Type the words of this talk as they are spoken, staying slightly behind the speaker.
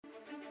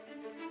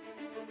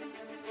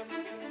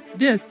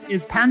This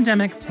is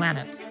Pandemic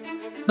Planet,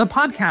 the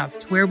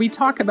podcast where we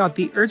talk about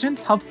the urgent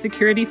health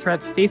security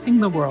threats facing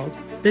the world,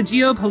 the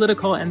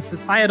geopolitical and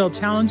societal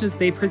challenges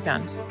they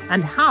present,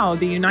 and how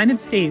the United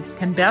States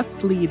can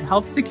best lead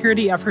health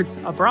security efforts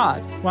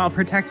abroad while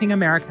protecting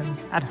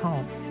Americans at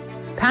home.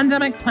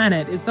 Pandemic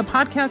Planet is the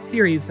podcast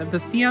series of the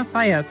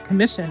CSIS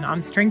Commission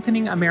on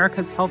Strengthening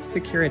America's Health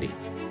Security.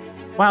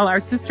 While our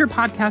sister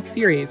podcast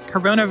series,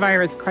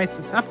 Coronavirus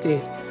Crisis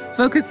Update,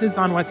 focuses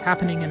on what's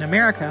happening in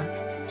America,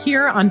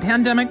 here on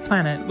Pandemic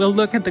Planet, we'll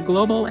look at the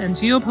global and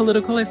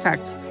geopolitical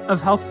effects of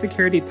health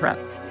security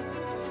threats.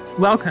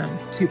 Welcome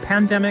to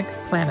Pandemic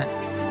Planet.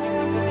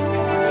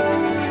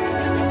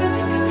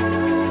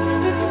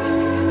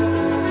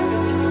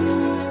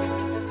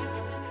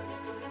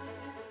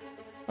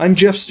 I'm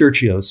Jeff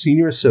Sturchio,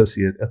 Senior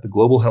Associate at the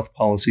Global Health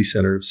Policy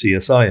Center of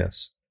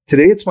CSIS.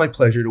 Today, it's my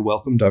pleasure to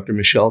welcome Dr.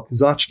 Michel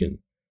Kazatchkine,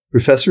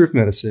 Professor of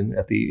Medicine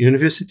at the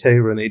Université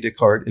René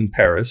Descartes in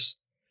Paris,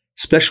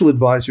 Special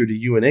Advisor to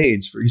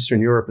UNAIDS for Eastern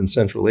Europe and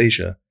Central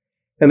Asia,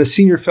 and a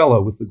Senior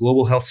Fellow with the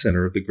Global Health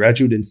Center of the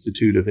Graduate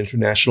Institute of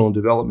International and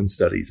Development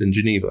Studies in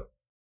Geneva.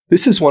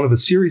 This is one of a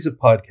series of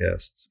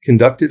podcasts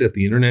conducted at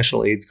the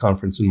International AIDS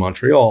Conference in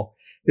Montreal,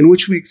 in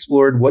which we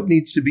explored what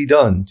needs to be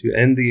done to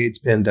end the AIDS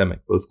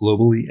pandemic, both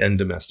globally and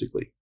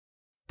domestically.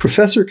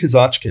 Professor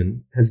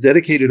Kazatchkine has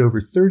dedicated over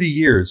 30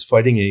 years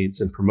fighting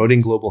AIDS and promoting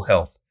global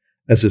health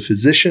as a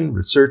physician,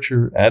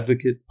 researcher,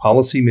 advocate,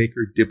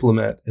 policymaker,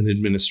 diplomat, and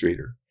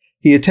administrator.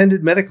 He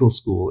attended medical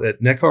school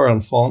at Neckar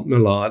Enfants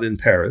Malades in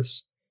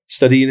Paris,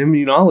 studied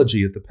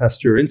immunology at the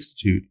Pasteur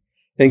Institute,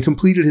 and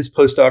completed his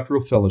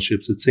postdoctoral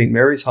fellowships at St.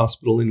 Mary's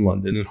Hospital in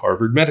London and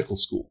Harvard Medical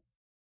School.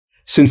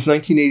 Since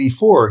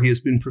 1984, he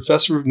has been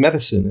professor of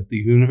medicine at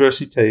the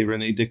Université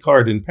René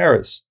Descartes in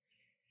Paris.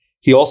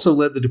 He also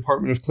led the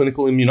Department of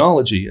Clinical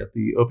Immunology at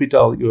the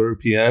Hôpital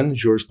Européen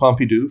Georges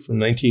Pompidou from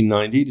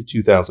 1990 to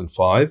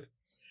 2005,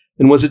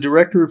 and was a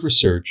director of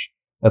research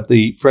at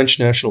the French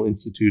National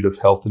Institute of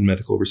Health and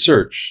Medical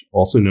Research,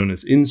 also known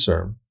as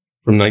INSERM,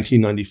 from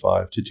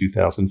 1995 to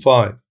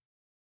 2005.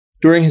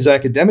 During his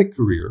academic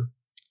career,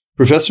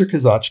 Professor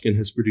Kazatchkine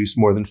has produced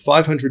more than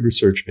 500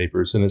 research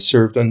papers and has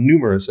served on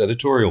numerous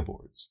editorial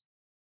boards.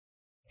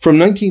 From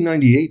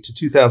 1998 to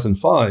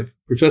 2005,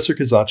 Professor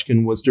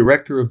Kazatchkine was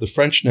director of the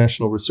French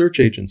National Research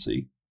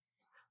Agency,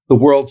 the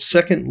world's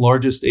second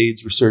largest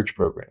AIDS research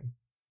program.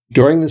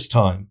 During this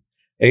time,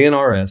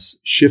 ANRS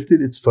shifted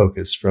its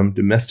focus from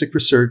domestic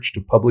research to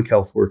public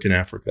health work in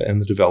Africa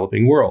and the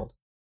developing world.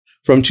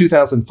 From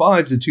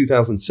 2005 to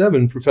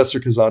 2007, Professor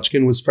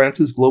Kazatchkine was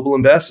France's global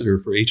ambassador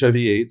for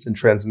HIV/AIDS and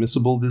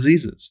transmissible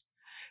diseases.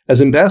 As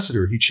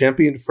ambassador, he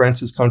championed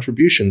France's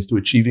contributions to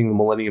achieving the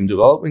Millennium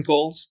Development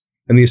Goals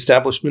and the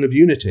establishment of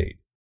UNITAID.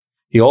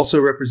 He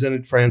also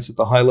represented France at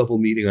the high-level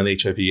meeting on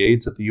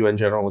HIV/AIDS at the UN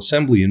General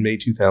Assembly in May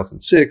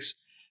 2006,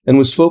 and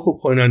was focal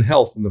point on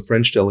health in the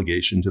French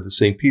delegation to the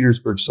St.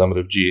 Petersburg Summit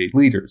of G8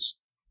 leaders.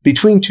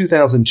 Between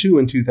 2002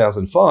 and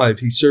 2005,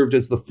 he served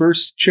as the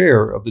first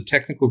chair of the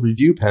technical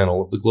review panel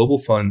of the Global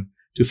Fund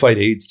to fight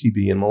AIDS,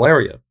 TB, and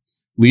malaria,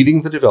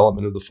 leading the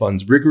development of the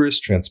fund's rigorous,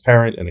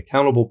 transparent, and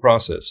accountable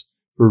process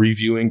for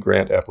reviewing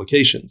grant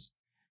applications.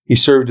 He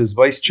served as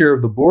vice chair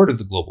of the board of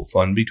the Global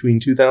Fund between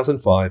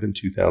 2005 and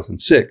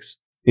 2006.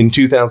 In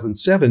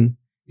 2007,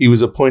 he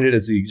was appointed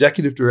as the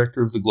executive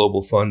director of the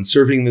Global Fund,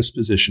 serving this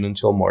position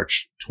until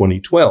March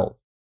 2012.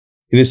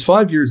 In his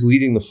 5 years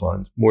leading the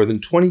fund, more than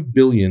 $20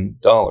 billion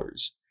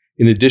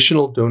in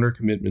additional donor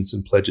commitments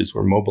and pledges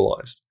were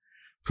mobilized.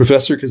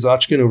 Professor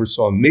Kazatchkine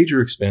oversaw a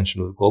major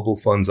expansion of the Global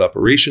Fund's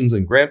operations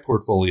and grant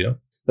portfolio,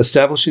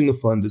 establishing the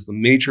fund as the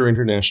major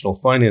international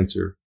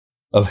financer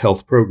of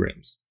health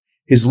programs.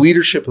 His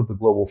leadership of the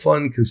Global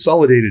Fund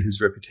consolidated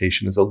his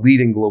reputation as a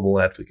leading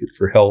global advocate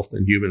for health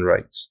and human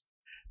rights.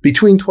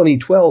 Between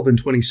 2012 and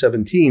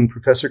 2017,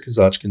 Professor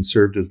Kazatchkine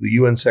served as the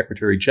UN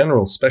Secretary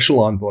General's Special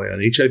Envoy on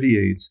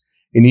HIV/AIDS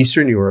in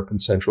Eastern Europe and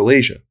Central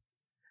Asia.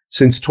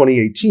 Since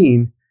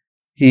 2018,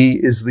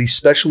 he is the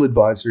Special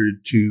Advisor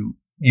to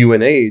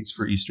UNAIDS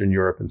for Eastern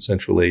Europe and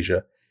Central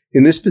Asia.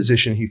 In this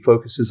position, he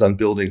focuses on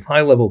building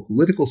high-level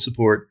political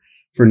support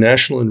for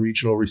national and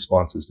regional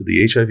responses to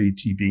the HIV,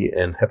 TB,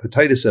 and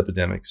hepatitis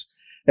epidemics,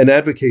 and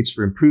advocates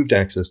for improved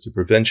access to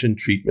prevention,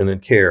 treatment,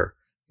 and care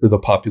for the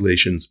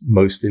populations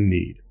most in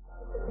need.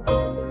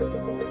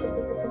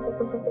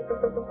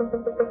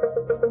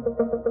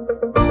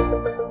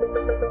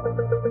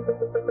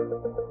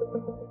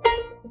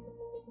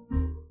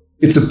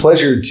 It's a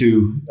pleasure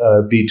to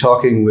be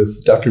talking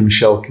with Dr.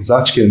 Michel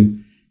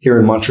Kazatchkine here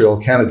in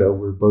Montreal, Canada.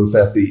 We're both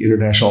at the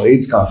International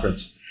AIDS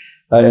Conference.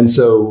 And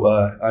so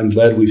I'm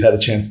glad we've had a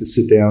chance to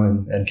sit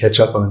down and catch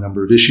up on a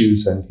number of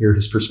issues and hear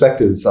his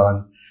perspectives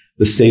on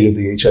the state of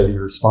the HIV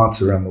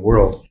response around the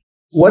world.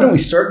 Why don't we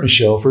start,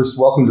 Michel? First,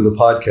 welcome to the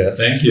podcast.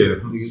 Thank you.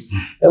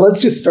 And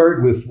let's just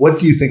start with, what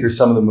do you think are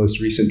some of the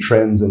most recent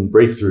trends and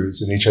breakthroughs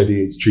in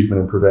HIV/AIDS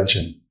treatment and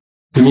prevention?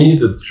 To me,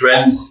 the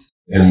trends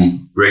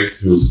and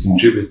breakthroughs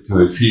contribute to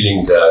a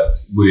feeling that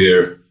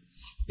we're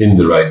in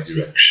the right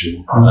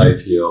direction. I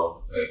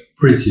feel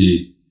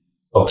pretty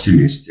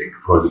optimistic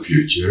for the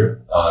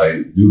future.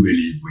 I do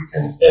believe we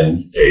can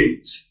end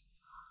AIDS.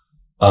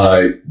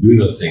 I do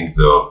not think,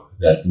 though,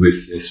 that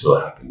this will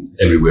happen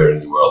everywhere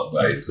in the world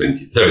by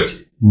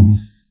 2030. Mm-hmm.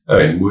 I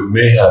mean, we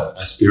may have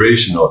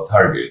aspirational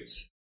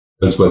targets,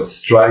 but what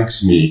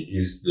strikes me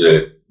is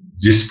the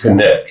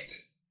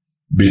disconnect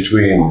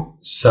between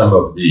some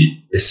of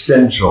the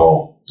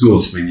essential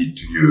tools we need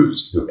to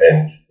use to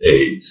end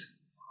AIDS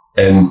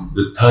and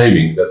the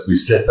timing that we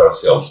set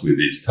ourselves with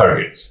these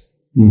targets.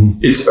 Mm-hmm.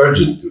 It's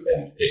urgent to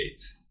end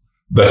AIDS.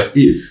 But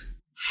if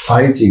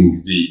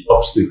fighting the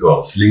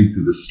obstacles linked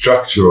to the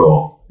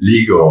structural,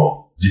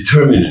 legal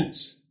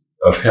determinants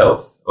of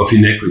health, of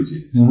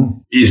inequities,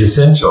 is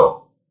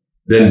essential,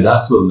 then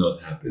that will not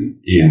happen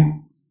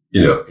in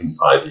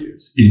 5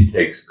 years. It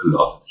takes a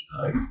lot of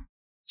time.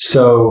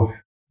 So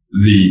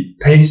the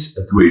pace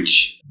at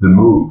which the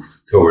move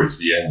towards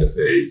the end of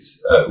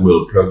AIDS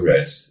will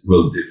progress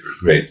will differ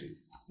greatly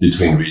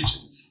between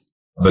regions.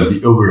 But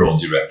the overall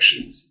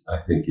directions, I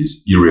think,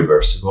 is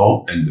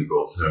irreversible and the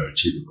goals are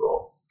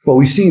achievable. Well,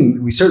 we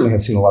certainly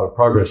have seen a lot of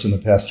progress in the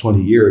past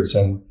 20 years.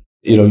 And,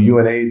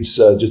 UNAIDS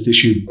just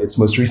issued its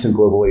most recent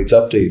Global AIDS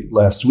Update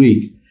last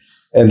week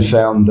and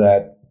found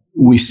that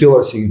we still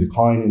are seeing a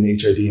decline in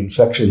HIV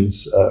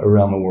infections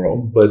around the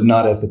world, but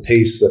not at the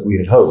pace that we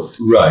had hoped.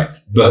 Right.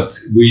 But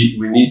we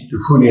need to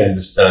fully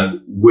understand,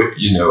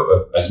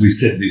 as we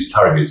set these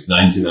targets,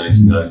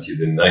 90-90-90,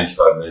 then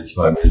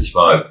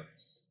 95-95-95,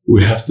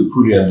 we have to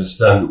fully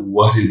understand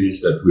what it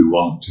is that we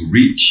want to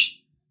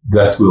reach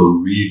that will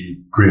really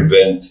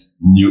prevent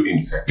new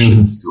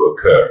infections to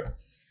occur.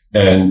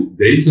 And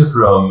data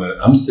from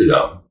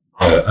Amsterdam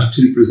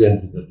actually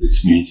presented at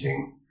this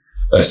meeting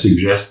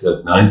suggests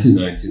that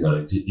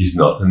 90-90-90 is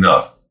not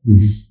enough.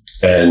 Mm-hmm.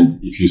 And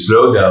if you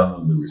slow down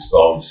on the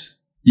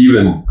response,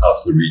 even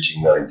after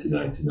reaching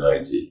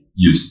 90-90-90,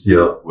 you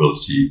still will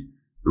see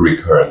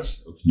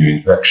recurrence of new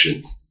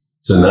infections.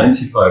 So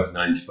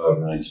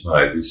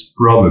 95-95-95 is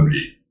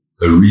probably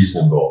a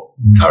reasonable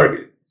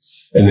target.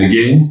 And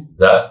again,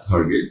 that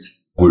target,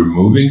 we're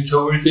moving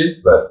towards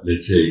it, but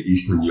let's say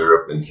Eastern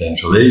Europe and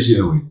Central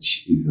Asia,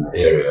 which is an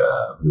area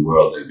of the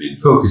world I've been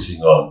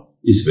focusing on,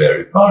 is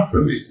very far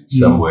from it. It's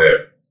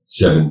somewhere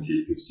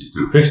 70,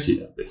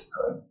 50-50 at this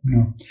time.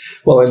 Yeah.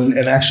 Well, and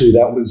actually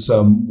that was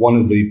one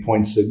of the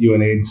points that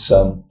UNAIDS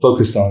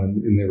focused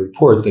on in their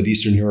report, that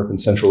Eastern Europe and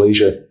Central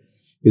Asia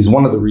is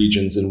one of the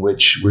regions in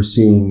which we're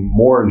seeing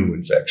more new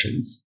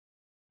infections.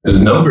 The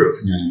number of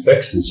new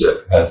infections,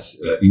 Jeff, has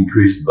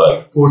increased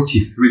by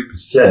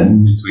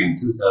 43% between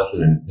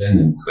 2010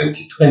 and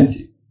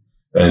 2020.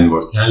 And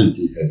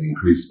mortality has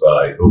increased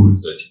by over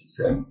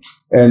 30%.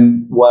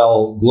 And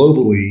while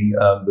globally,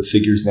 the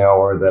figures now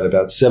are that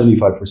about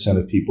 75%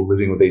 of people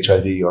living with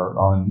HIV are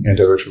on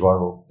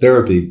antiretroviral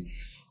therapy,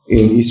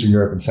 in Eastern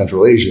Europe and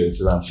Central Asia,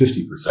 it's around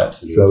 50%.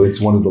 Absolutely. So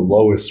it's one of the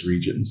lowest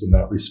regions in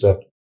that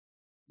respect.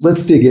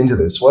 Let's dig into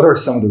this. What are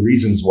some of the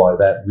reasons why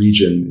that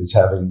region is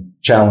having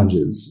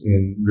challenges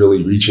in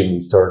really reaching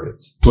these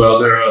targets? Well,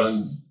 there are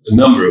a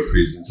number of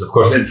reasons, of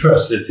course. At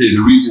first, let's say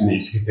the region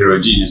is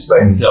heterogeneous by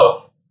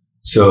itself.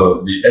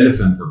 So the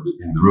elephant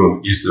in the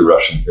room is the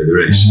Russian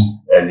Federation.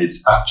 And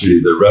it's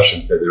actually the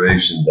Russian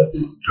Federation that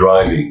is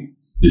driving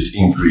this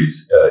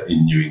increase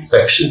in new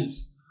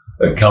infections.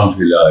 A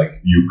country like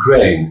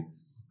Ukraine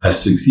has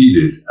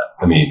succeeded,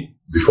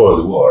 before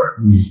the war,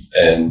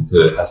 and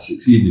has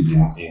succeeded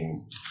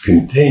in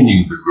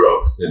containing the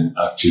growth and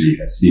actually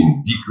has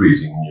seen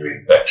decreasing new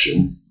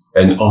infections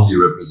and only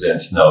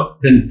represents now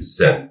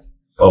 10%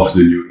 of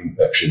the new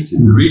infections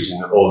in the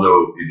region,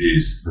 although it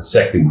is the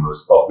second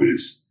most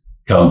populous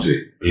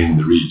country in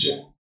the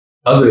region.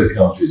 Other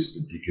countries,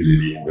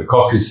 particularly in the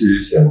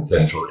Caucasus and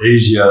Central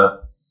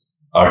Asia,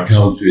 are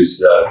countries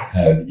that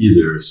have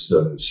either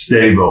sort of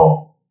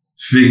stable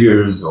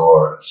figures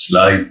or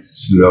slight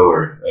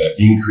slower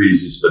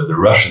increases, but the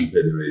Russian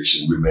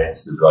Federation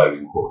remains the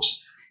driving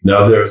force.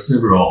 Now, there are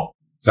several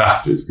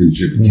factors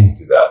contributing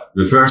to that.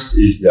 The first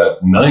is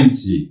that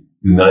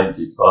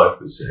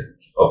 90-95%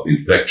 of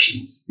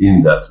infections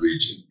in that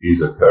region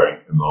is occurring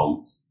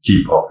among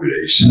key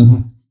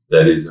populations.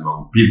 That is,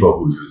 among people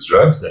who use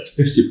drugs, that's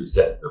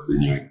 50% of the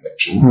new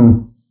infections.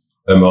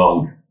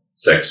 Among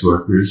sex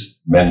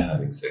workers, men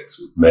having sex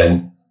with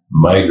men,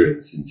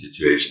 migrants in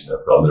situations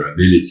of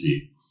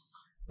vulnerability.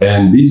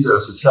 And these are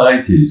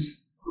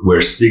societies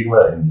where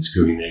stigma and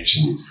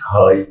discrimination is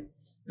high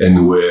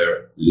and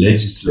where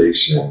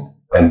legislation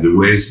and the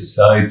way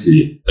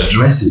society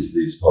addresses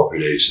these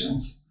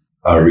populations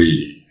are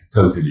really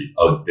totally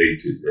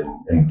outdated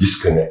and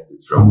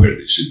disconnected from where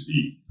they should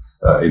be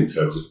in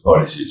terms of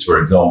policies. For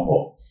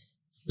example,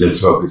 let's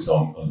focus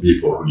on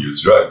people who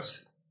use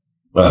drugs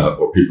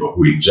or people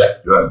who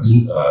inject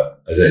drugs.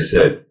 As I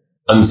said,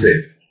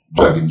 unsafe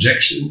drug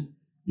injection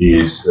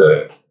is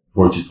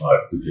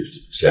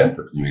 45-50%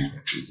 of new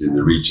infections in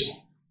the region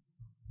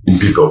in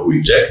people who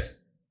inject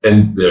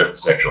and their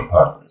sexual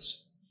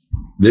partners.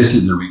 This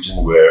is a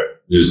region where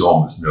there's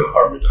almost no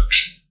harm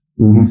reduction.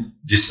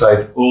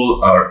 Despite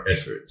all our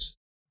efforts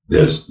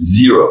there's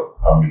zero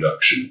harm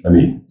reduction. I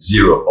mean,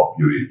 zero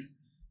opioid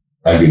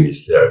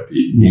agonist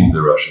therapy in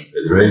the Russian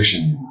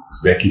Federation, in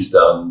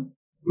Uzbekistan,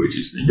 which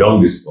is the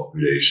youngest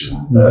population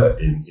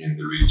in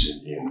the region,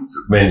 in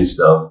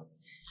Turkmenistan,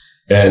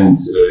 and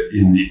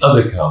in the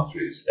other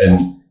countries,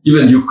 and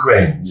even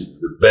Ukraine,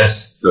 the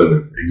best sort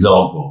of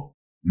example.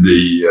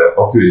 The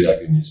opioid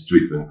agonist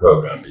treatment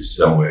program is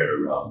somewhere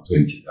around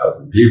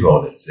 20,000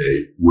 people, let's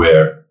say,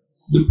 where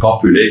the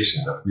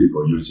population of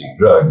people using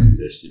drugs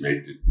is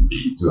estimated to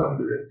be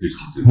 250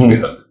 to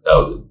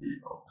 300,000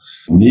 people.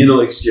 Needle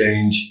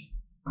exchange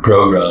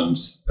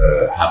programs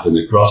happen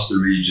across the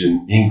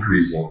region,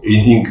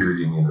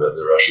 including in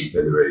the Russian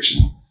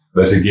Federation,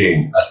 but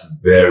again, at a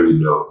very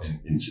low and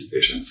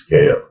insufficient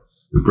scale.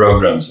 The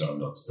programs are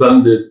not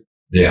funded.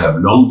 They have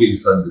long been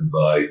funded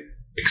by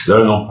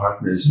external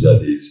partners,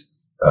 that is,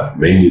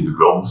 mainly the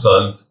Global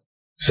Fund, to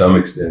some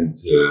extent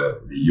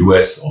the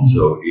US,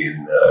 also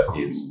in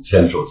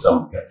some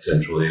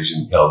Central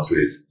Asian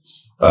countries,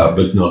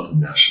 but not in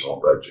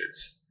national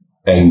budgets.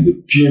 And the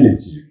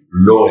punitive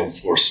law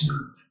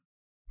enforcement,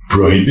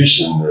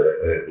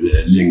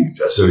 prohibition-linked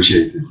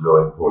associated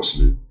law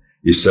enforcement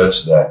is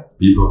such that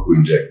people who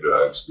inject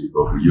drugs,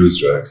 people who use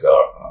drugs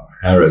are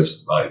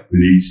harassed by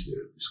police,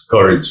 they're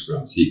discouraged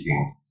from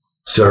seeking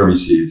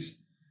services,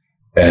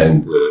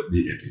 and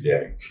the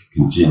epidemic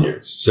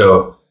continues.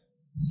 So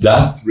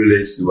that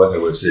relates to what I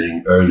was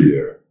saying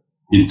earlier.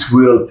 It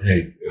will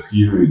take a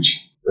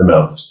huge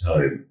amount of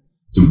time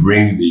to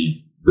bring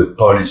the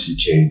policy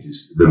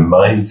changes, the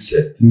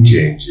mindset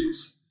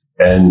changes,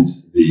 and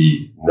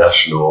the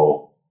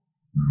national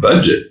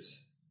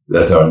budgets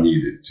that are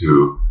needed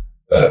to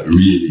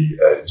really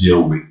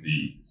deal with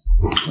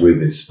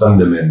this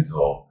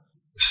fundamental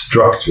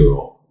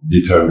structural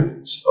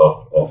determinants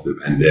of the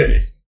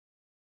pandemic.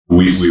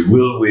 We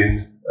will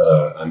win.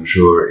 I'm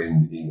sure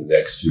in the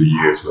next few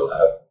years we'll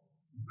have,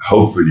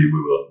 hopefully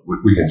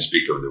we can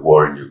speak of the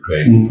war in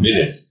Ukraine in a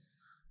minute,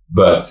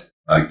 but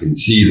I can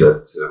see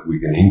that we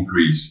can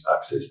increase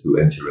access to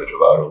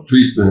antiretroviral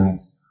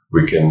treatment.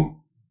 We can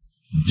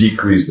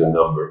decrease the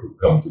number who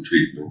come to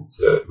treatment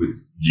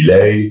with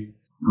delay.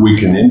 We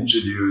can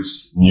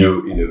introduce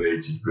new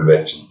innovative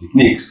prevention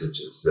techniques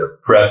such as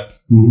PrEP,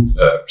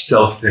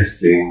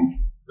 self-testing,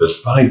 but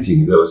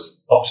fighting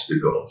those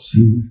obstacles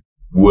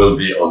will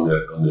be on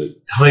a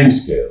time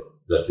scale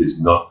that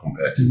is not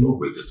compatible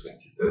with the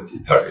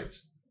 2030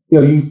 targets.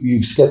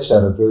 You've sketched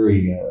out a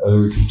very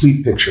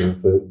complete picture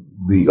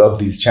of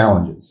these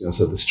challenges.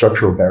 So the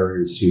structural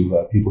barriers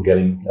to people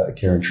getting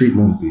care and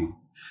treatment, the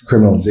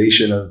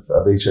criminalization of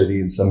HIV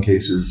in some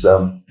cases,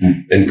 and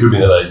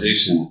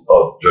criminalization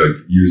of drug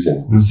use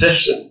and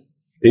possession.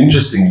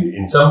 Interestingly,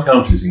 in some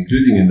countries,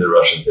 including in the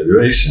Russian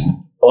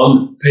Federation,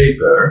 on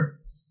paper,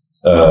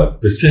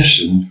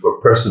 possession for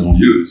personal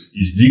use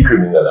is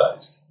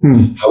decriminalized.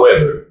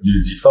 However,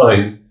 you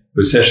define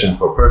possession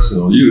for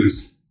personal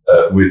use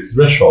with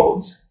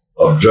thresholds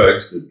of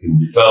drugs that can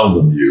be found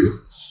on you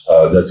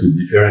that would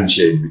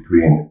differentiate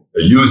between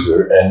a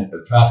user and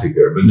a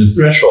trafficker. But the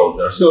thresholds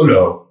are so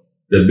low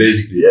that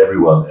basically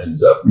everyone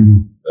ends up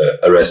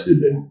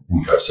arrested and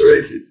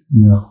incarcerated.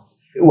 Yeah.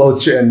 Well,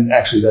 it's true. And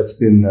actually, that's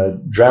been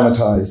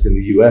dramatized in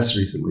the U.S.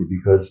 recently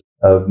because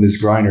of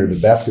Ms. Griner, the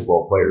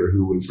basketball player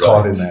who was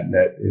caught in that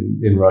net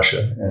in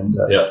Russia. And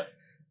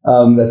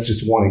that's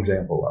just one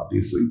example,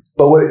 obviously.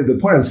 But the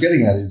point I was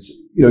getting at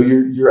is,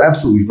 you're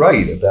absolutely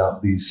right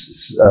about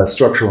these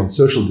structural and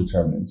social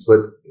determinants.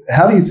 But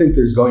how do you think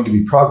there's going to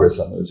be progress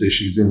on those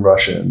issues in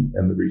Russia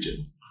and the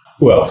region?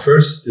 Well,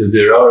 first,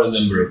 there are a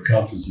number of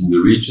countries in the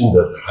region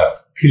that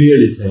have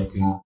clearly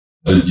taken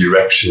the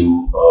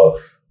direction of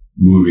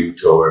moving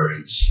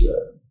towards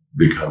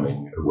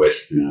becoming a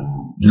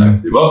Western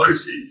type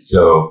democracy.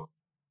 So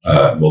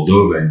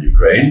Moldova and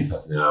Ukraine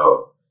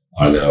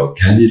are now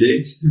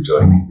candidates to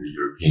join the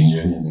European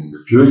Union in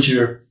the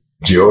future.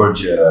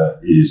 Georgia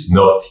is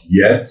not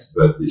yet,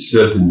 but is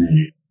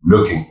certainly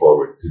looking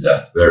forward to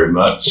that very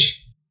much.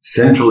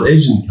 Central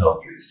Asian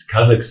countries,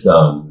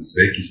 Kazakhstan,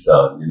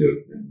 Uzbekistan,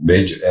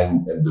 major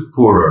and the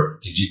poorer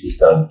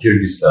Tajikistan,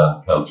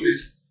 Kyrgyzstan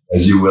countries,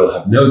 as you will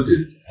have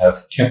noted,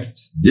 have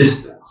kept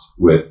distance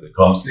with the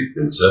conflict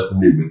and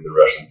certainly with the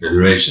Russian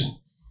Federation.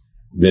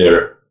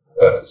 They're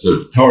sort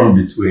of torn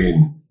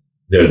between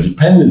their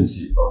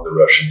dependency on the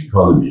Russian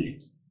economy,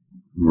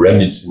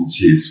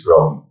 remittances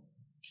from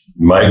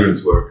migrant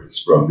workers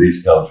from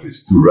these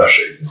countries to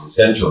Russia is an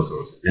essential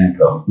source of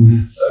income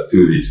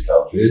to these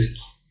countries.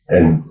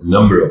 And a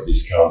number of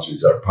these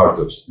countries are part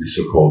of the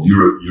so-called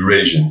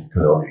Eurasian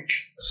economic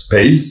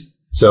space.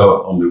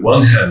 So on the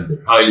one hand,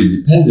 they're highly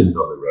dependent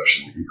on the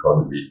Russian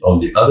economy. On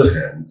the other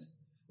hand,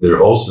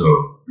 they're also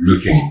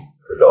looking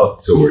a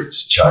lot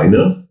towards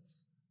China,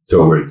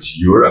 towards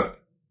Europe.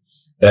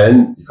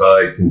 And if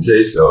I can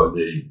say so,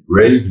 they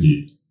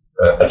bravely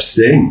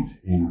abstained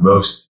in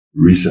most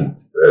recent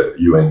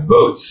UN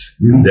votes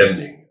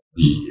condemning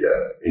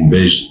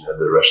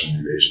the Russian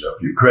invasion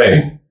of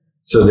Ukraine.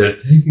 So they're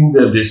taking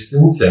their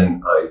distance,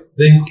 and I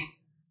think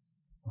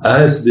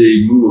as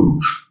they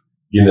move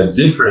in a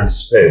different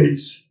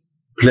space,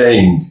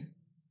 playing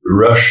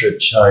Russia,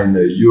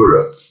 China,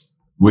 Europe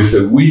with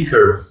a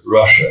weaker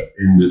Russia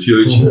in the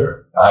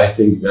future, I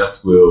think that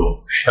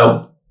will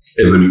help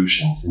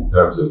evolutions in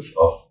terms of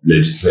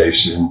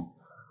legislation,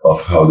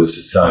 of how the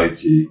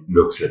society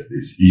looks at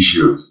these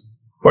issues.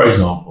 For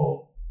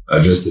example,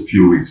 just a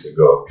few weeks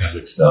ago,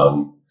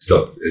 Kazakhstan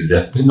stopped the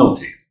death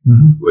penalty,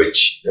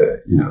 which,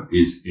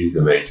 is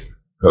a major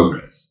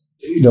progress.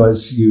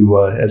 As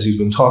you've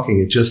been talking,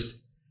 it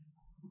just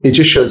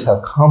shows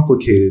how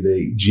complicated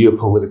a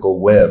geopolitical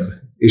web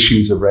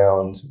issues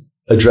around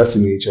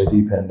addressing the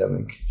HIV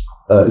pandemic.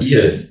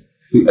 Yes.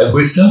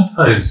 And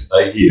sometimes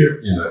I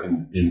hear,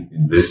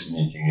 in this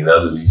meeting, in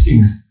other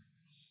meetings,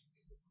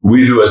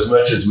 we do as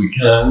much as we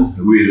can,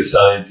 we the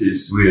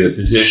scientists, we the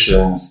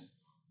physicians,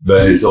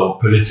 but it's all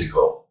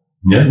political.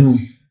 Yeah.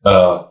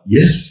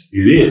 Yes,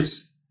 it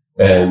is.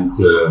 And,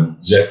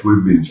 Jeff,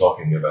 we've been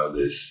talking about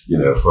this,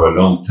 for a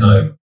long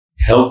time.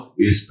 Health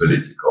is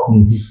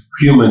political.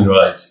 Human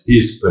rights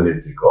is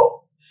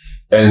political.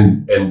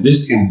 And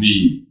this can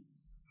be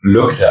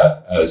looked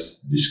at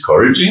as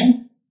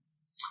discouraging,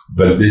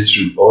 but this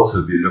should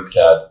also be looked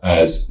at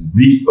as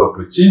the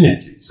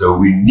opportunity. So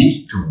we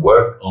need to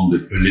work on the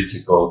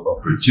political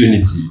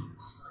opportunity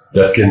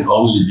that can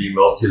only be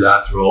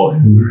multilateral,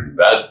 and we're in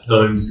bad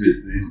times,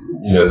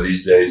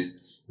 these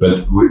days.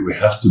 But we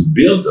have to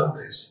build on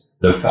this.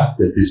 The fact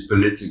that this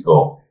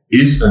political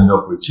is an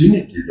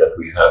opportunity that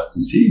we have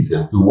to seize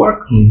and to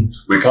work on.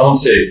 We can't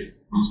say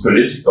it's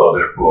political,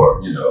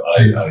 therefore,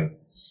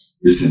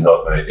 this is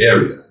not my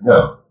area.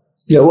 No.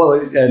 Yeah, well,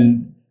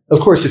 and of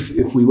course,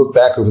 if we look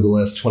back over the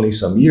last 20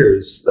 some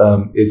years,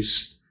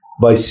 it's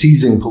by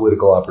seizing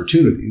political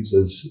opportunities,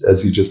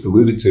 as you just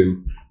alluded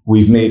to,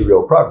 we've made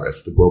real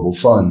progress. The Global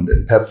Fund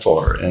and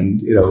PEPFAR,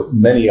 and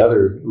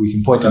we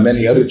can point to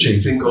many other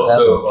changes. Think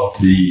also of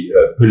the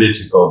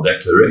political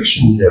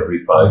declarations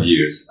every 5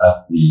 years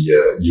at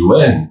the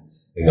UN,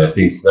 and I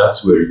think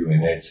that's where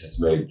UNAIDS has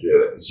made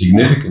a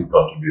significant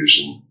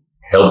contribution,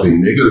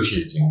 helping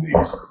negotiating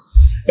these.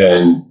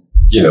 And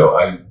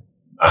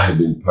I have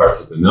been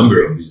part of a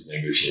number of these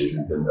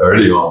negotiations, and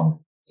early on,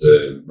 as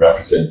a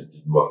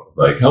representative of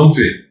my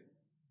country,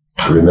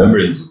 I remember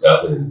in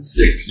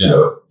 2006,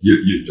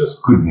 you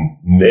just couldn't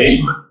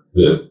name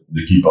the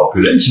key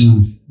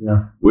populations.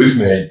 Yeah. We've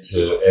made,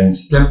 and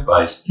step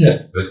by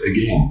step, but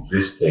again,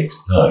 this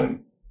takes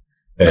time.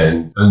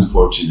 And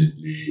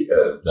unfortunately,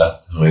 that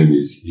time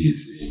is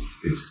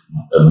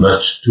a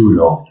much too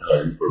long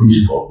time for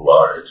people who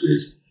are at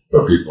risk,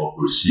 for people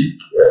who seek,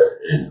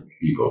 and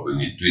people who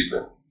need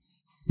treatment.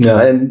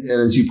 Yeah, and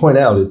as you point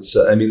out,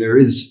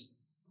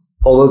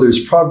 although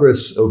there's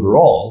progress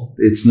overall,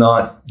 it's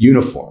not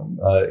uniform.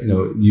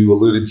 You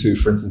alluded to,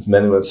 for instance,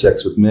 men who have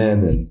sex with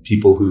men and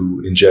people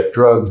who inject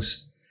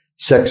drugs,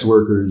 sex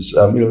workers.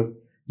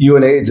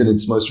 UNAIDS in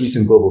its most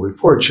recent global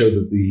report showed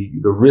that the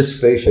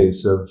risk they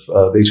face of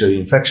HIV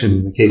infection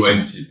in the case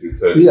 20 to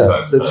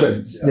 35 that's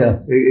times. right. Yeah,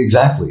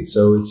 exactly.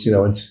 So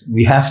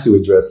we have to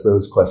address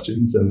those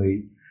questions,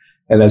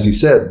 and as you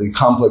said, the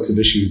complex of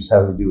issues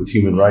having to do with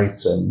human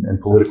rights and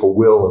political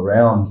will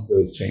around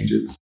those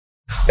changes.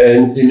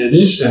 And in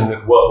addition,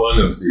 one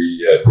of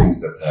the things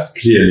that has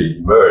clearly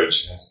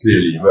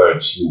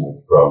emerged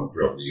from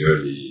the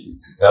early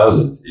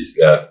 2000s is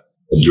that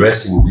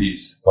addressing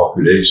these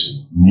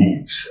population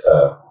needs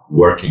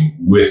working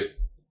with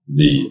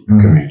the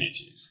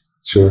communities.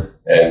 Sure.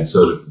 And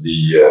sort of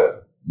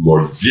the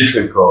more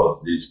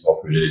difficult these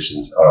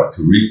populations are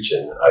to reach,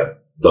 and I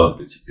don't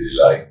particularly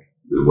like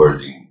the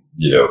wording,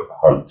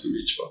 hard to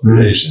reach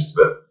populations,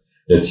 but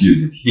let's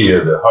use it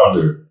here. The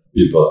harder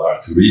people are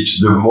to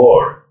reach, the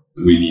more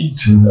we need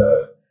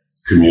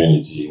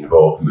community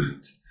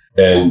involvement.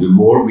 And the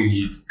more we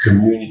need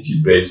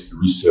community-based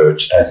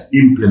research as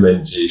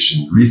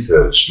implementation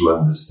research to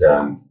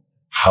understand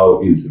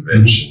how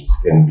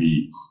interventions can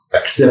be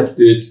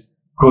accepted,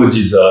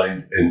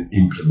 co-designed, and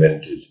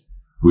implemented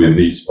with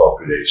these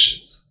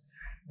populations.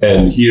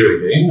 And here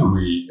again,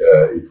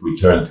 if we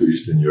turn to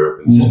Eastern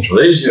Europe and Central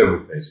Asia,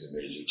 we face a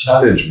major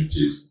challenge, which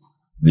is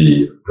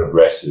the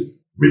progressive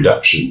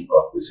reduction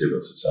of the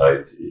civil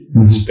society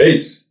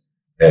space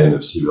and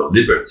of civil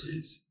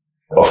liberties.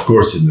 Of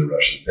course, in the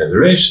Russian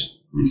Federation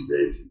these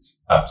days,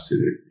 it's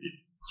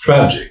absolutely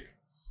tragic,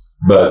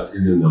 but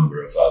in a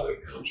number of other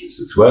countries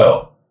as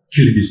well.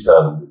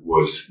 Kyrgyzstan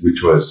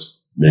which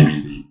was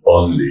maybe the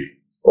only,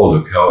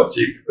 although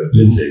chaotic, but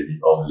let's say the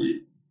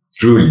only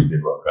truly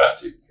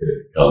democratic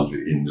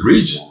country in the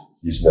region,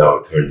 is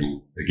now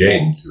turning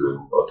again to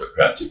an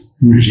autocratic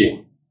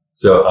regime.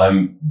 So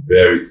I'm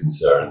very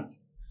concerned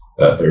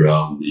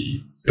around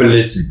the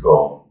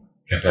political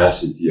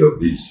capacity of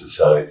these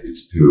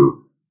societies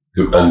to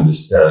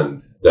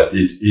understand that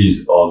it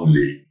is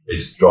only a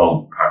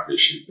strong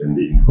partnership and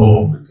the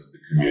involvement of the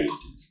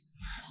communities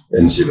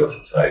and civil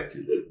society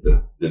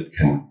that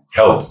can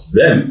help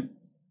them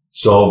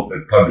solve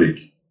a public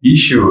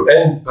issue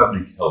and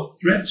public health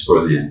threats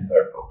for the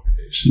entire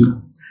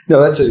population. No,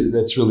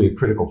 that's really a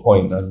critical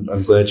point.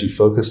 I'm glad you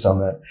focused on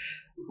that.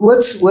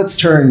 Let's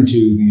turn to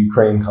the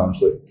Ukraine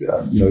conflict.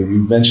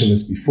 You mentioned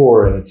this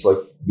before, and it's like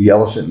the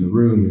elephant in the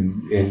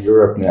room in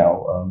Europe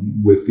now,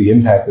 with the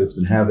impact that it's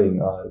been having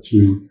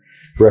through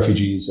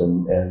refugees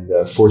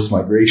and forced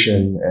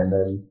migration, and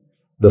then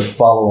the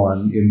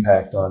follow-on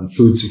impact on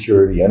food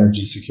security,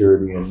 energy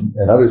security,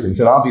 and other things.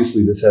 And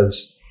obviously, this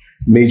has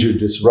major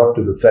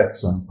disruptive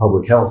effects on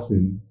public health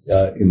in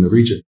the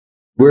region.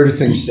 Where do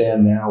things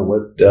stand now?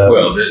 Well,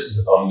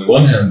 there's, on the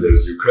one hand,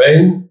 there's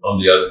Ukraine.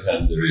 On the other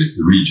hand, there is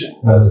the region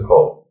as a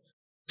whole.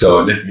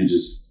 So let me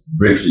just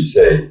briefly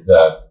say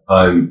that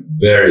I'm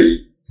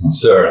very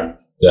concerned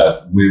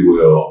that we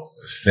will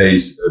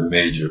face a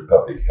major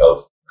public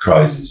health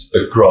crisis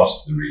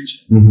across the region.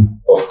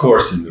 Mm-hmm. Of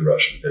course, in the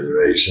Russian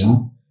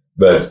Federation,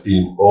 but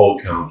in all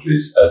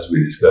countries, as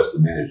we discussed a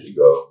minute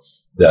ago,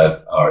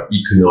 that are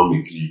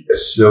economically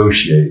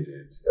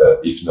associated,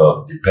 if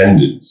not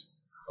dependent,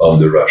 on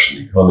the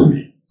Russian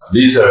economy.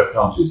 These are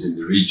countries in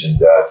the region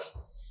that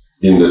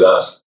in the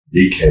last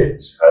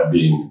decades have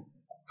been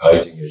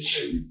fighting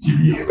HIV,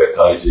 TB,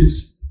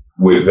 hepatitis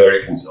with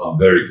on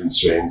very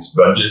constrained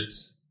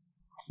budgets,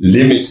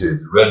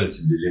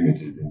 relatively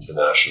limited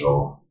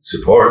international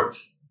support,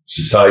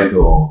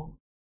 societal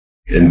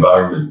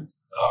environment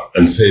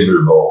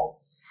unfavorable.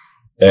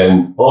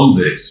 And on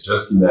this,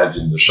 just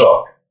imagine the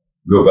shock.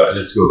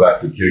 Let's go back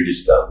to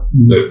Kyrgyzstan.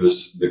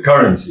 The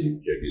currency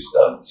in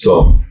Kyrgyzstan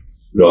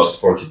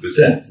lost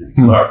 40% since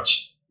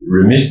March.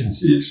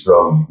 Remittances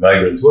from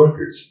migrant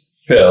workers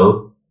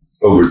fell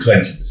over 20%. I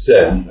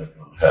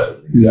don't have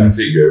an exact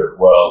figure,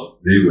 while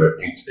they were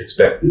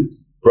expected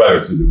prior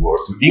to the war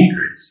to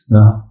increase.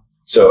 Uh-huh.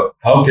 So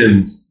how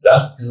can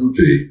that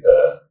country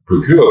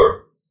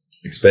procure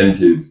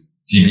expensive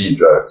TB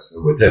drugs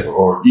or whatever,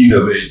 or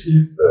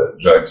innovative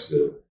drugs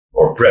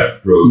or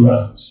PrEP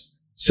programs?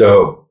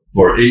 So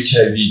for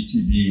HIV,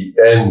 TB,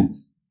 and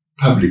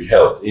public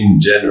health in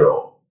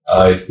general,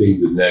 I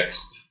think the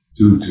next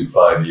 2 to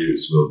 5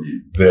 years will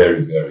be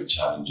very, very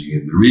challenging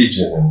in the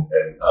region.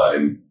 And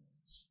I'm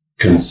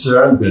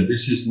concerned that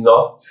this is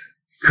not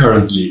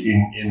currently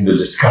in the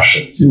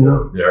discussions.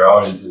 There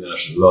are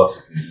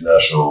lots of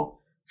international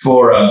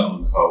fora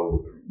on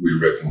how we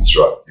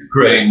reconstruct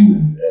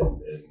Ukraine and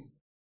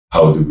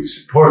how do we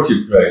support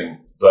Ukraine.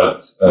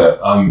 But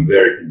I'm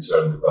very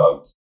concerned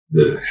about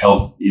the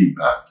health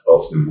impact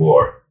of the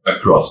war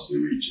across the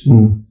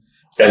region.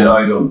 And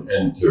I don't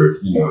enter,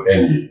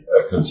 any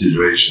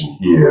consideration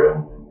here,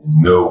 and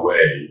in no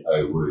way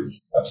I would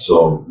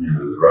absolve,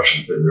 the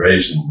Russian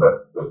Federation,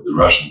 but the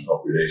Russian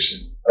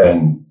population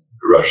and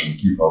the Russian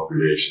key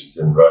populations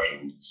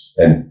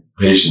and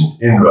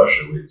patients in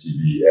Russia with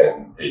TB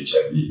and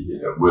HIV,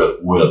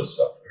 will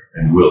suffer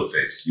and will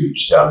face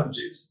huge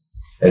challenges.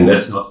 And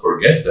let's not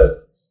forget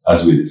that,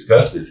 as we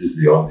discussed, this is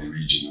the only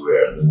region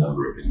where the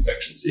number of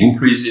infections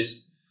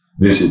increases.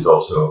 This is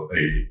also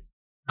a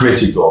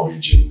critical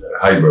region, a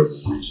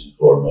high-burden region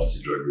for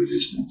multi-drug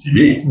resistant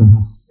TB.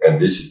 Mm-hmm. And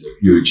this is a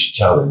huge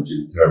challenge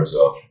in terms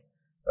of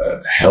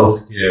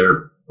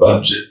healthcare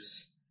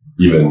budgets,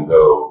 even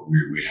though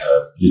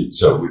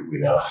we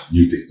now have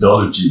new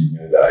technology,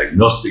 new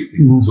diagnostic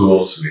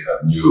tools, we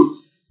have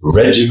new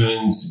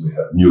regimens, we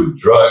have new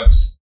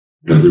drugs,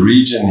 but the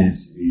region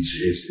is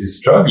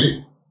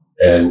struggling.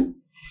 And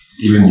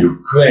even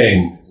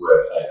Ukraine,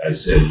 where I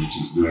said it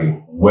is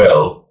doing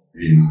well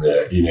in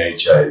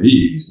HIV,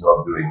 is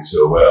not doing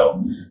so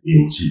well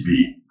in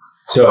TB.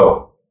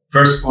 So,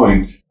 first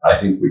point, I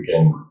think we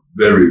can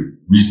very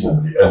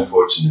reasonably,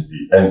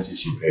 unfortunately,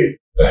 anticipate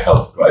a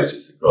health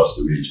crisis across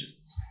the region.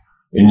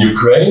 In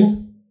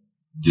Ukraine,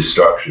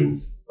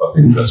 destructions of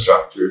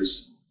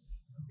infrastructures,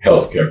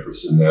 healthcare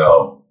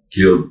personnel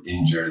killed,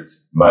 injured,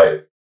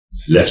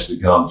 left the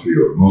country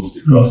or moved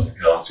across the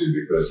country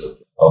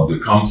because of the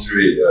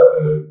country,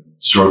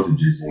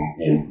 shortages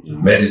in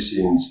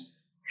medicines,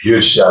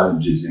 huge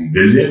challenges in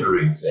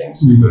delivering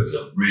things because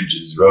of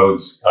bridges,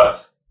 roads cut.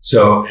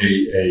 So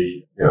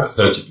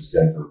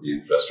 30% of the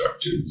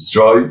infrastructure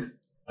destroyed.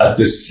 At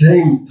the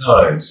same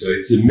time, so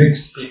it's a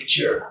mixed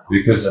picture,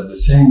 because at the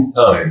same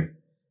time,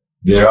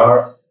 there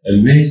are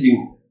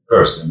amazing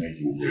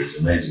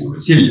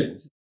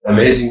resilience,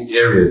 amazing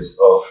areas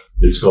of,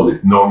 let's call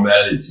it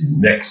normality,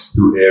 next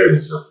to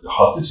areas of the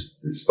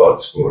hottest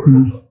spots for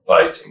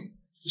fighting.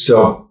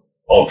 So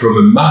from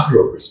a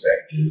macro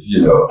perspective,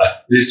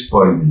 at this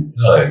point in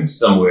time,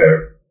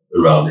 somewhere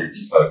around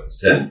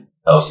 85%,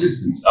 our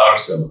systems are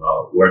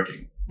somehow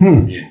working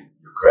in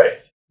Ukraine.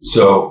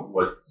 So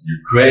what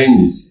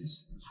Ukraine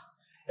is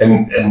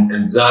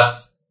and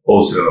that's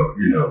also,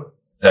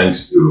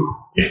 thanks to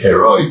a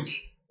heroic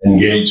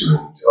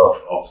engagement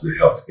of the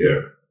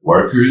healthcare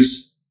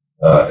workers,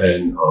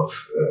 and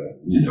of,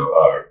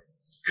 our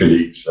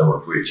colleagues, some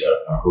of which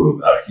are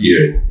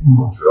here in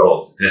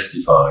Montreal to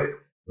testify,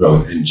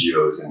 from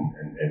NGOs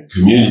and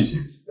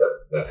communities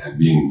that have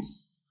been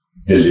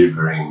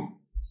delivering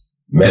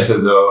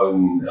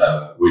methadone,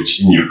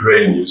 which in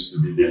Ukraine used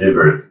to be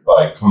delivered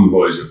by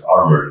convoys of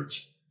armored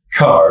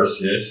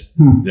cars, yes,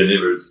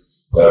 delivered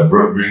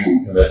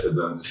bringing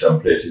methadone to some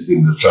places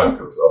in the trunk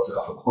of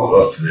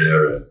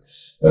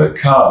their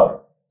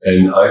car.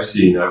 And I was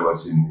in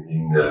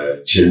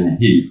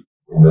Chernihiv,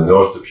 in the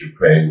north of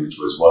Ukraine, which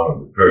was one of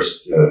the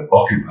first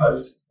occupied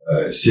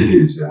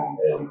cities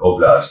and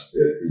oblasts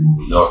in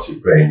the North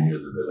Ukraine near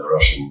the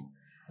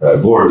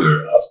Belarusian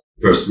border after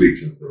the first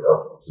weeks of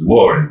the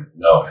war, and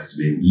now has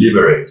been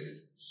liberated.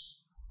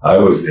 I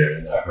was there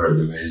and I heard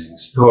amazing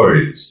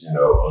stories,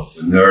 of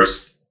a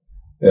nurse,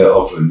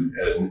 of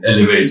an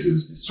elevator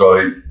was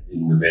destroyed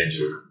in the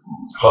major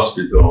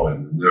hospital,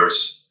 and the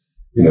nurse,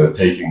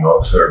 taking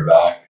off her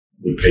back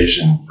the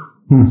patient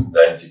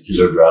 90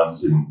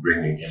 kilograms and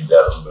bringing him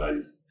down by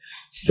the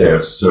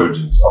stairs,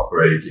 surgeons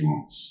operating,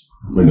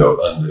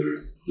 under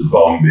the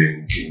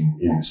bombing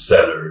in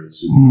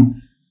cellars.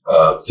 And,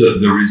 so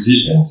the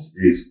resilience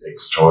is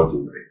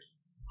extraordinary.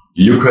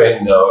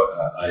 Ukraine now,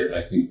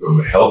 I think from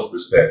a health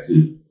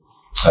perspective,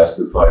 has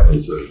to fight on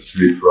sort of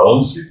three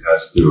fronts. It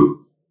has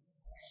to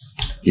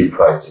keep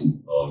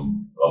fighting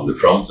on the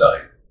front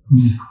line.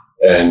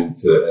 And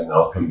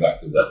I'll come back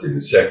to that in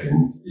a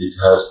second. It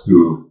has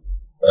to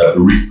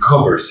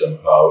recover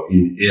somehow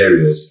in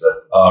areas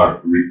that are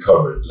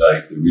recovered,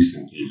 like the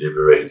recently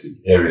liberated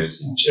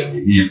areas in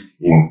Chernihiv,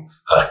 in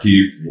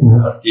Kharkiv, in the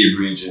Kharkiv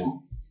region.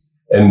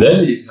 And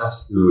then it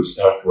has to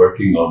start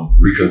working on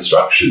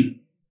reconstruction.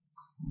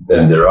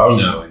 Then there are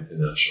now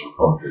international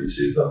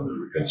conferences on the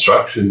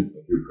reconstruction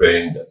of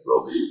Ukraine that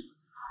will be,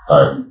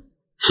 I'm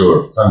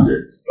sure,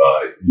 funded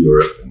by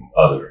Europe and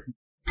other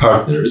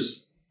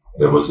partners.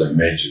 There was a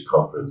major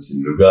conference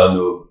in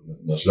Lugano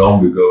not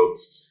long ago.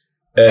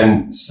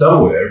 And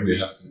somewhere we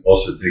have to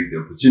also take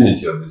the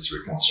opportunity of this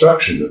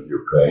reconstruction of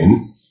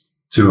Ukraine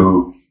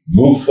to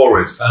move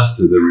forward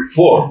faster the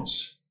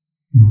reforms.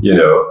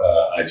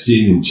 I've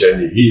seen in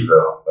Chernihiv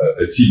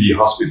a TB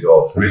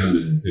hospital of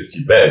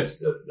 350 beds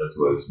that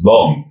was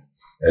bombed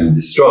and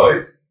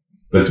destroyed.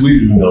 But we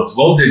do not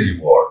want any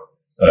more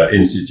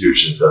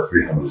institutions of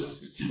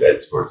 350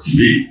 beds for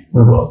TB.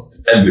 We want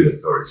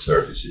ambulatory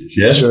services,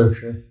 yes? Sure.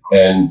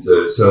 And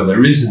so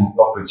there is an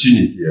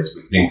opportunity as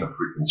we think of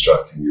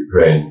reconstructing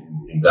Ukraine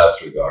in that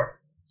regard.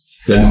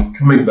 Then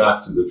coming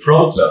back to the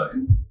front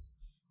line,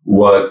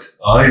 what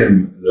I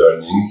am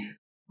learning,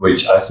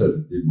 which I sort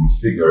of didn't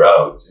figure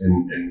out,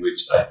 and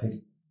which I think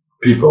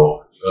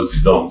people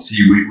also don't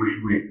see.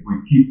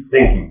 We keep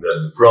thinking that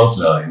the front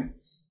line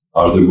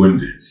are the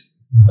wounded,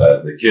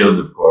 the killed,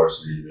 of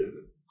course,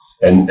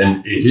 and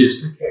it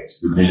is the case,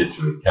 the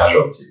military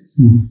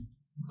casualties.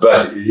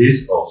 But it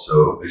is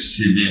also a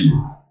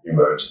civilian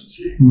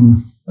emergency.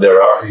 There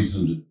are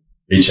 800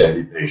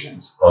 HIV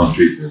patients on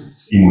treatment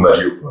in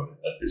Mariupol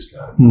at this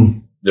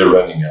time. They're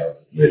running out of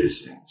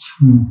medicines.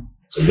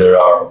 So there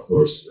are, of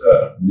course,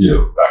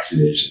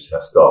 vaccinations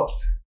have stopped.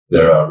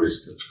 There are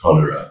risks of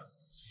cholera,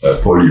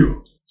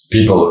 polio,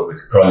 people with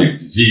chronic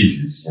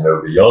diseases,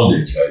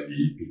 beyond HIV,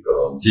 people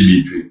on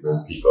TB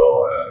treatment,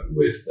 people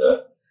with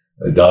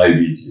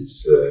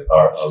diabetes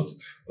are out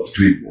of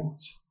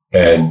treatment.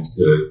 And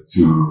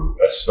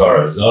as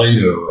far as I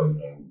know,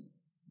 and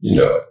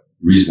I'm,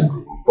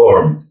 reasonably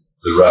informed,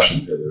 the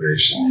Russian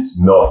Federation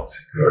is not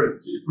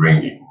currently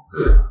bringing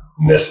the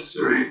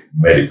necessary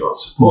medical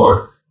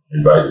support.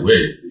 And by the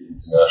way, the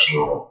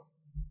international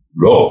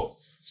law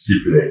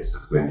stipulates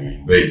that when you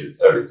invade a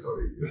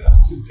territory, you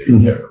have to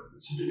take care of the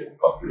civilian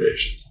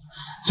populations.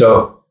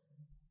 So,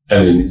 in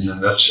a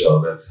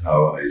nutshell, that's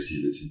how I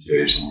see the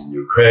situation in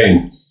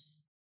Ukraine.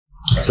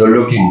 So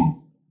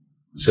looking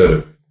sort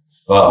of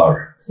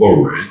far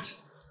forward,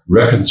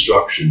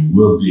 reconstruction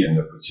will be an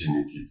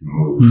opportunity to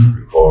move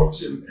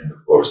reforms and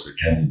of course, the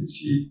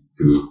candidacy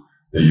to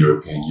the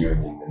European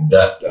Union, and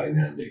that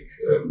dynamic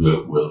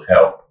will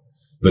help.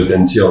 But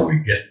until we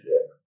get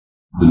there,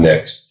 the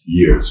next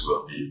years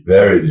will be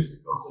very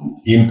difficult, and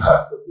the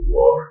impact of the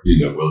war,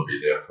 will be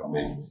there for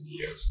many, many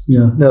years.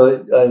 Yeah, no,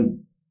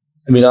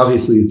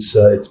 obviously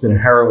it's been a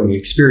harrowing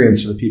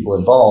experience for the people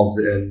involved,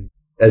 and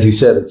as you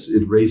said,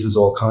 it raises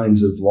all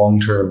kinds of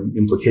long-term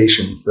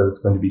implications that it's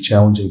going to be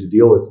challenging to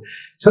deal with.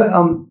 So,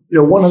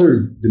 one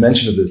other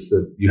dimension of this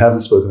that you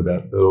haven't spoken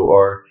about, though,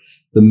 are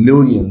the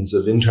millions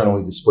of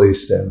internally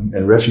displaced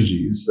and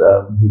refugees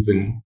who've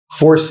been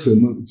forced to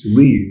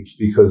leave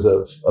because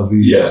of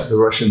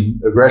the Russian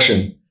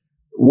aggression.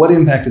 What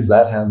impact is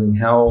that having?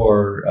 How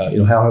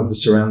have the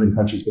surrounding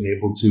countries been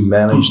able to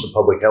manage the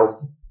public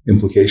health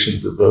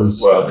implications of those?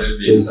 Well, they've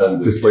been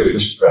under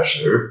huge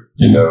pressure.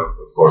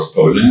 Of course,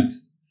 Poland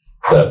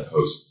that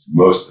hosts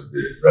most of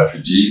the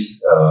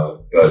refugees,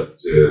 but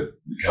the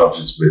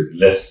countries with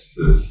less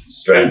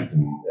strength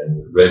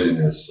and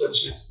readiness, such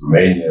as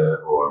Romania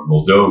or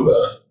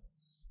Moldova,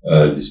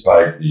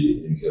 despite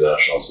the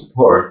international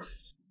support.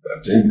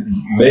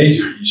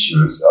 Major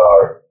issues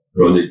are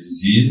chronic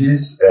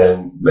diseases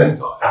and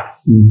mental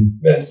health.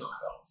 Mental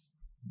health.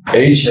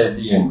 HIV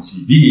and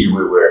TB, we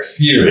were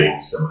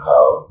fearing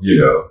somehow,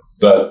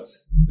 but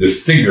the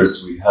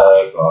figures we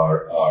have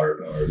are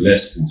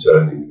less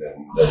concerning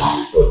than we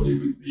thought they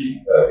would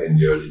be in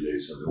the early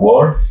days of the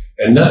war.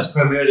 And that's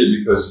primarily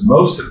because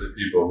most of the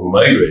people who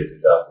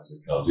migrated out of the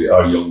country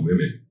are young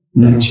women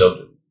and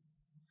children.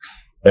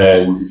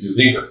 And if you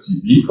think of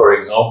TB, for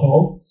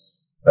example,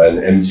 and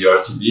MDR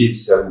TB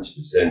is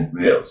 70%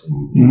 males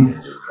in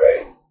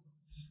Ukraine.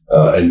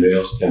 And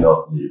males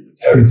cannot leave the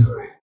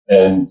territory.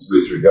 And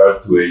with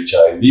regard to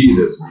HIV,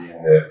 there's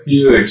been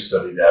huge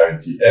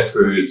solidarity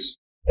efforts.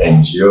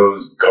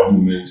 NGOs,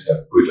 governments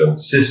have put on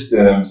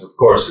systems. Of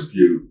course, a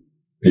few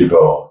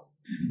people,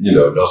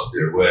 lost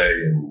their way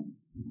and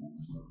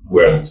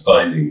weren't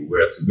finding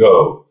where to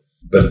go.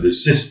 But the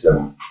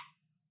system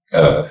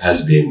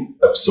has been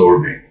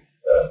absorbing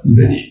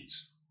the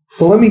needs.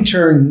 Well, let me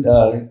turn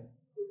for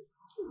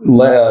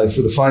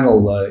the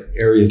final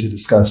area to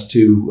discuss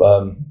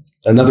to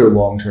another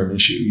long-term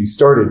issue. You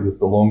started with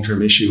the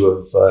long-term issue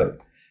of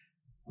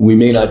we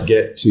may not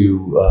get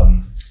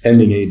to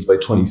ending AIDS by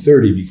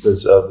 2030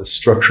 because of the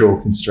structural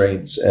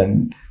constraints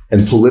and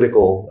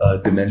political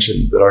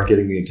dimensions that aren't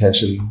getting the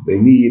attention they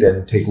need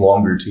and take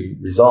longer to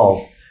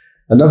resolve.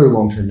 Another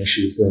long-term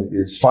issue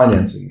is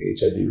financing the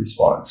HIV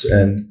response.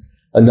 And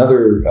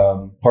another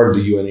part of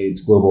the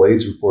UNAIDS Global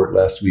AIDS Report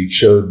last week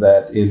showed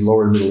that in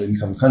lower and middle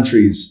income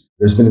countries,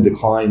 there's been a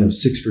decline of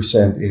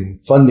 6% in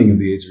funding of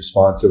the AIDS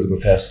response over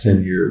the past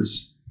 10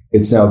 years.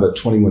 It's now about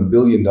 $21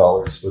 billion,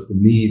 but the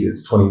need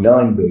is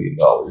 $29 billion,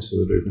 so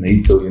that there's an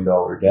 $8 billion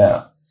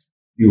gap.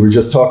 You were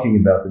just talking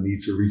about the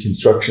need for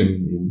reconstruction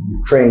in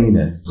Ukraine,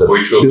 and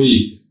which will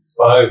be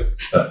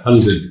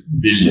 $500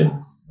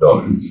 billion.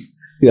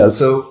 Yeah,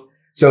 so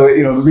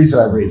the reason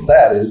I raised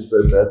that is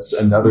that that's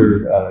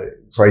another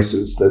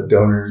crisis that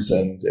donors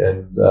and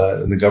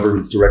the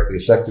governments directly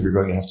affected are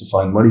going to have to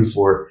find money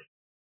for.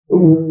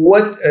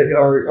 What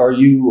are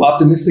you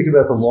optimistic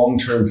about the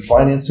long-term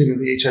financing of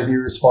the HIV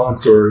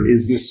response, or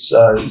is this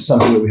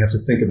something that we have to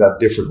think about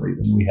differently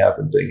than we have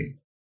been thinking?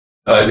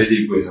 I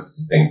believe we have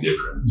to think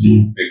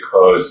differently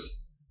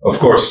because, of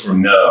course,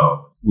 from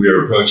now we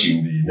are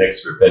approaching the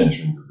next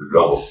replenishment of the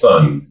Global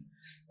Fund,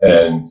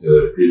 and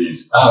it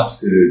is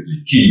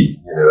absolutely key,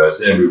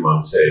 as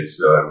everyone says.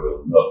 So I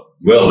will not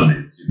dwell on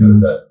it,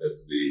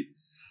 that we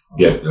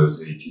get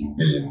those 18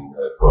 billion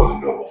for the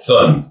Global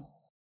Fund.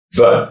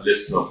 But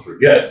let's not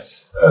forget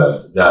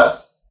that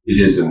it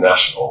is a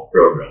national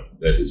program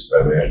that is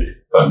primarily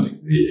funding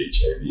the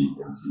HIV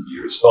and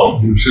TB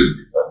response and should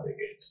be funding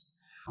it.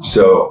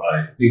 So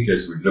I think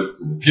as we look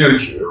to the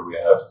future, we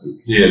have to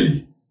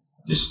clearly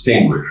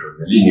distinguish or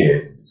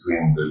delineate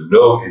between the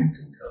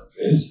low-income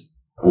countries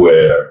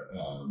where,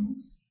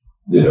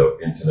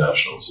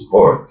 international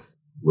support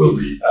will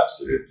be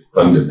absolutely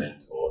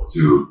fundamental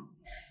to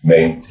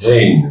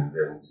maintain and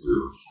then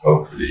to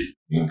hopefully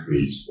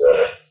increase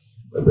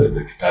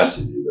the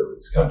capacity of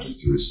its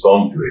countries to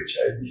respond to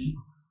HIV,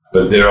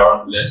 but there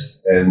are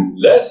less and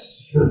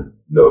less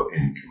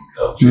low-income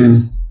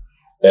countries,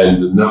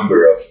 and the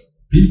number of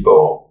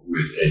people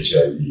with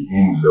HIV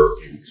in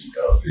low-income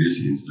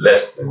countries is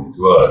less than it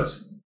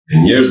was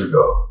 10 years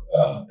ago,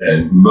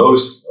 and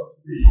most of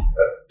the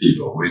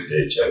people with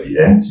HIV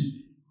and TB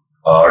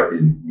are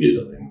in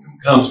middle-income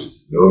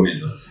countries,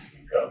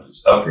 low-middle-income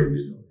countries,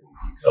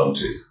 upper-middle-income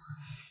countries,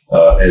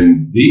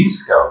 and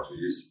these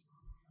countries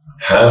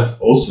have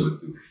also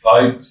to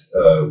fight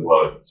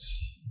what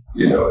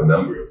a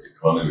number of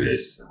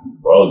economists and the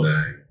World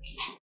Bank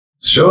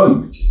has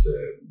shown, which is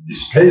a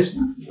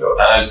displacement.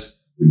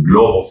 As the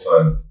Global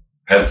Fund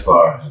have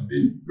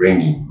been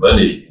bringing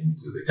money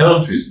into the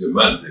countries,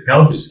 the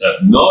countries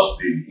have not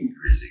been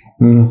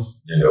increasing,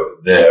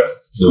 their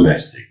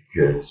domestic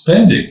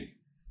spending.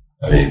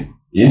 I mean,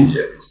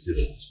 India is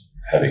still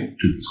having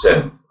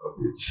 2% of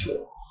its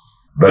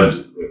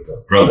budget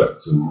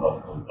products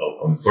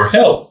on for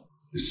health.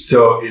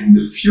 So in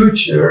the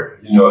future,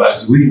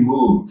 as we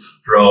move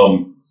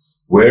from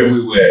where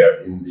we were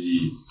in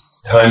the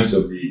times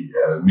of the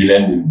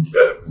Millennium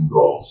Development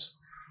Goals,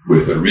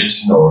 with a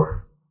rich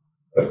North,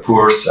 a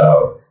poor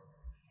South,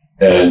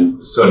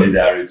 and a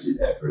solidarity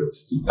effort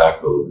to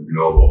tackle the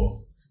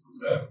global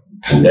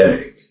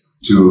pandemic,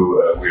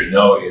 to we're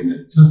now in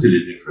a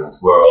totally different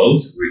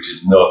world, which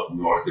is not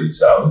North and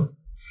South,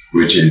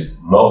 which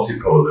is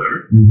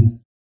multipolar.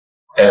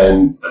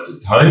 And at a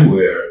time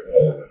where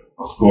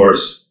of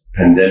course,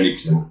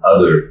 pandemics and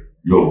other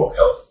global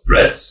health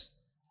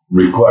threats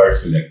require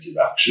collective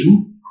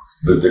action,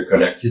 but the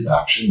collective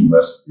action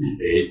must be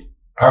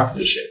a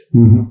partnership.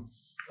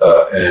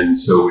 And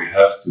so we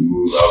have to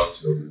move out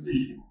of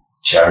the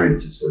charity,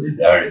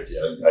 solidarity,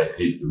 I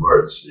hate the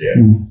words here,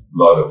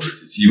 model, but you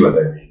see what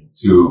I mean,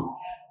 to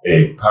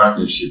a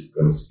partnership,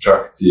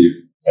 constructive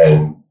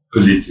and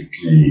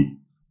politically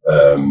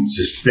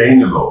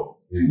sustainable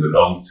in the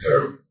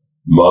long-term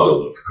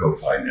model of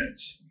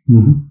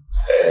co-financing.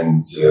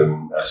 And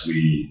as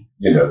we,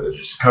 the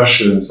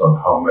discussions on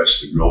how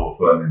much the Global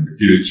Fund in the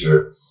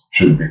future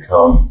should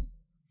become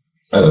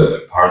a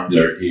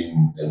partner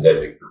in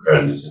pandemic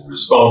preparedness and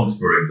response,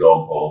 for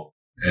example,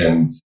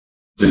 and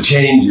the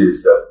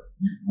changes that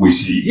we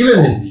see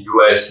even in the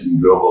US in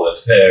global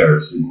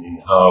affairs and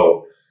in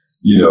how,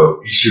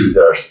 issues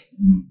are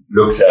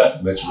looked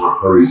at much more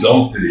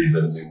horizontally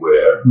than they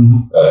were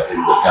in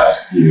the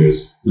past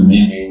years, to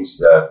me means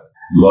that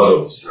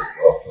models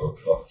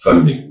of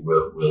funding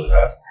will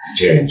have to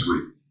change.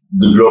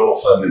 The Global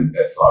Fund and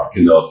PEPFAR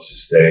cannot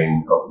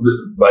sustain.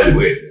 By the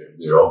way,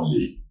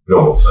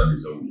 Global Fund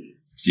is only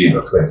 15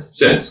 or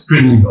 20%. It's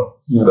critical,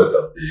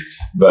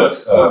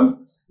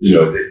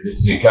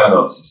 they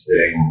cannot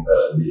sustain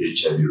the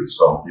HIV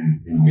response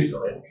in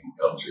middle-income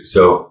countries.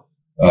 So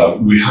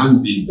we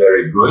haven't been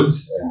very good,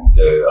 and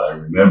I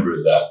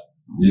remember that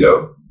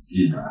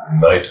in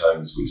my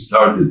times we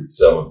started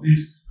some of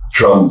these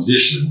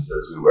transitions,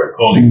 as we were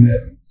calling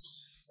them,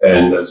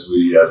 and as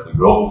the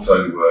Global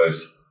Fund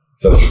was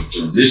sort of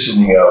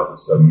transitioning out of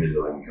some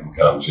middle-income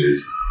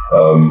countries,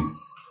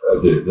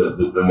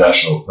 the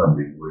national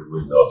funding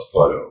would not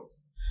follow.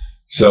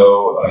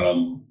 So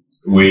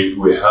we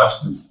have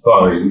to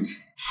find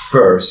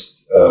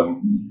first,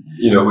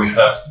 we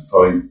have to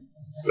find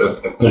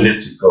a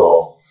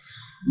political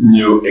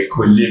new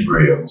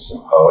equilibrium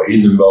somehow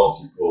in a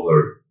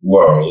multipolar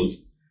world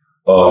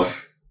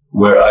of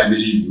where I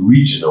believe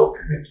regional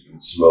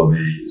commitments will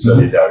be,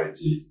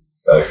 solidarity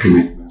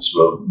commitments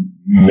will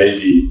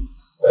maybe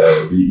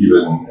be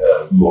even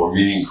more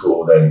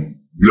meaningful than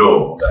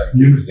global, like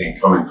everything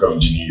coming from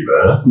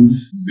Geneva,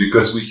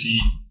 because we see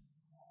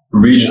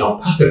regional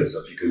patterns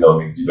of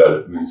economic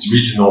developments,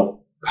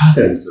 regional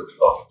patterns of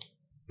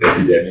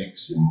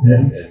epidemics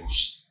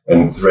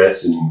and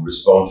threats and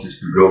responses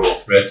to global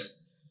threats.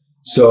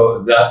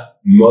 So that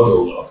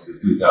model of the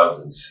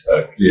 2000s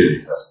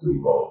clearly has to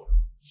evolve.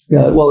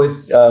 Yeah, well,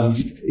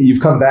 you've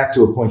come back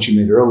to a point you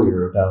made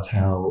earlier about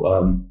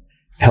how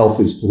health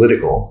is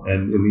political,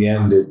 and in the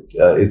end,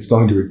 it's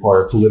going to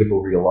require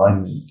political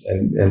realignment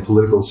and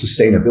political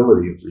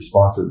sustainability of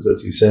responses,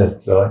 as you said.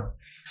 So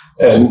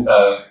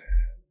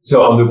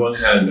on the one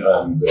hand,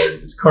 I'm very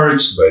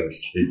discouraged by the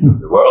state of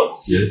the world,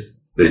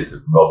 yes, the state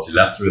of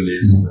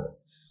multilateralism,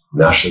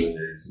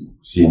 nationalism.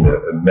 We've seen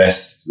a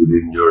mess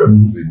within Europe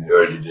in the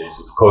early days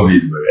of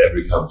COVID, where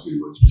every country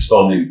was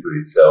responding to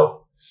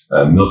itself,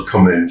 not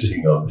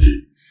commenting on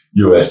the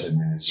US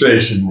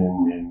administration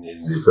in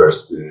the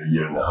first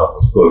year and a half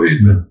of COVID,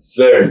 but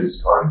very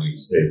discouraging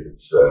state of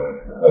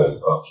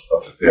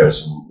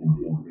affairs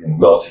in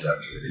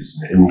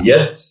multilateralism. And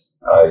yet,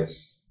 I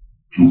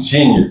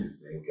continue to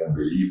think and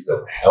believe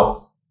that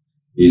health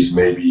is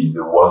maybe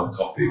the one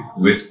topic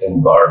with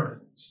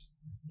environment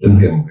that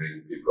can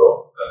bring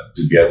people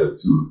together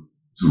to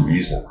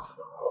reasons.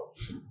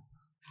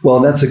 Well,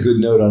 that's a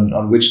good note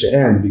on which to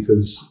end,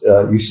 because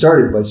you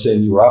started by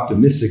saying you were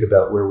optimistic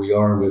about where we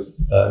are with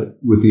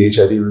the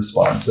HIV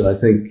response. And I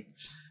think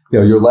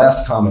your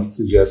last comment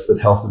suggests that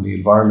health and the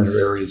environment are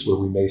areas where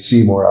we may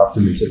see more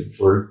optimism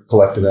for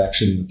collective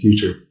action in the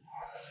future.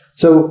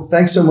 So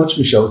thanks so much,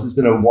 Michel. This has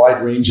been a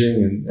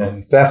wide-ranging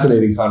and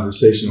fascinating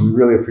conversation. We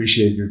really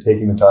appreciate your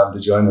taking the time to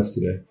join us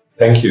today.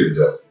 Thank you,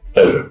 Jeff.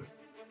 Pleasure.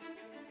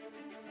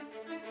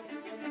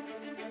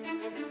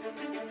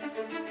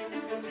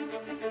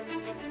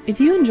 If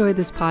you enjoyed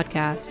this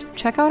podcast,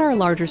 check out our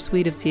larger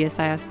suite of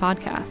CSIS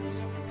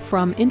podcasts.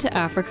 From Into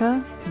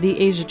Africa, The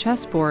Asia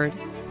Chessboard,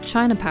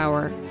 China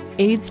Power,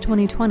 AIDS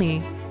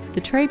 2020,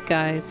 The Trade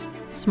Guys,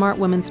 Smart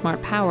Women, Smart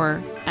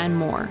Power, and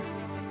more.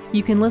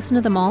 You can listen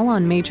to them all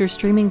on major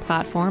streaming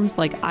platforms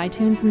like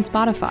iTunes and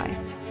Spotify.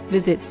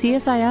 Visit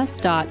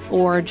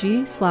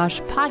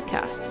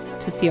csis.org/podcasts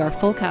to see our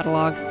full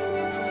catalog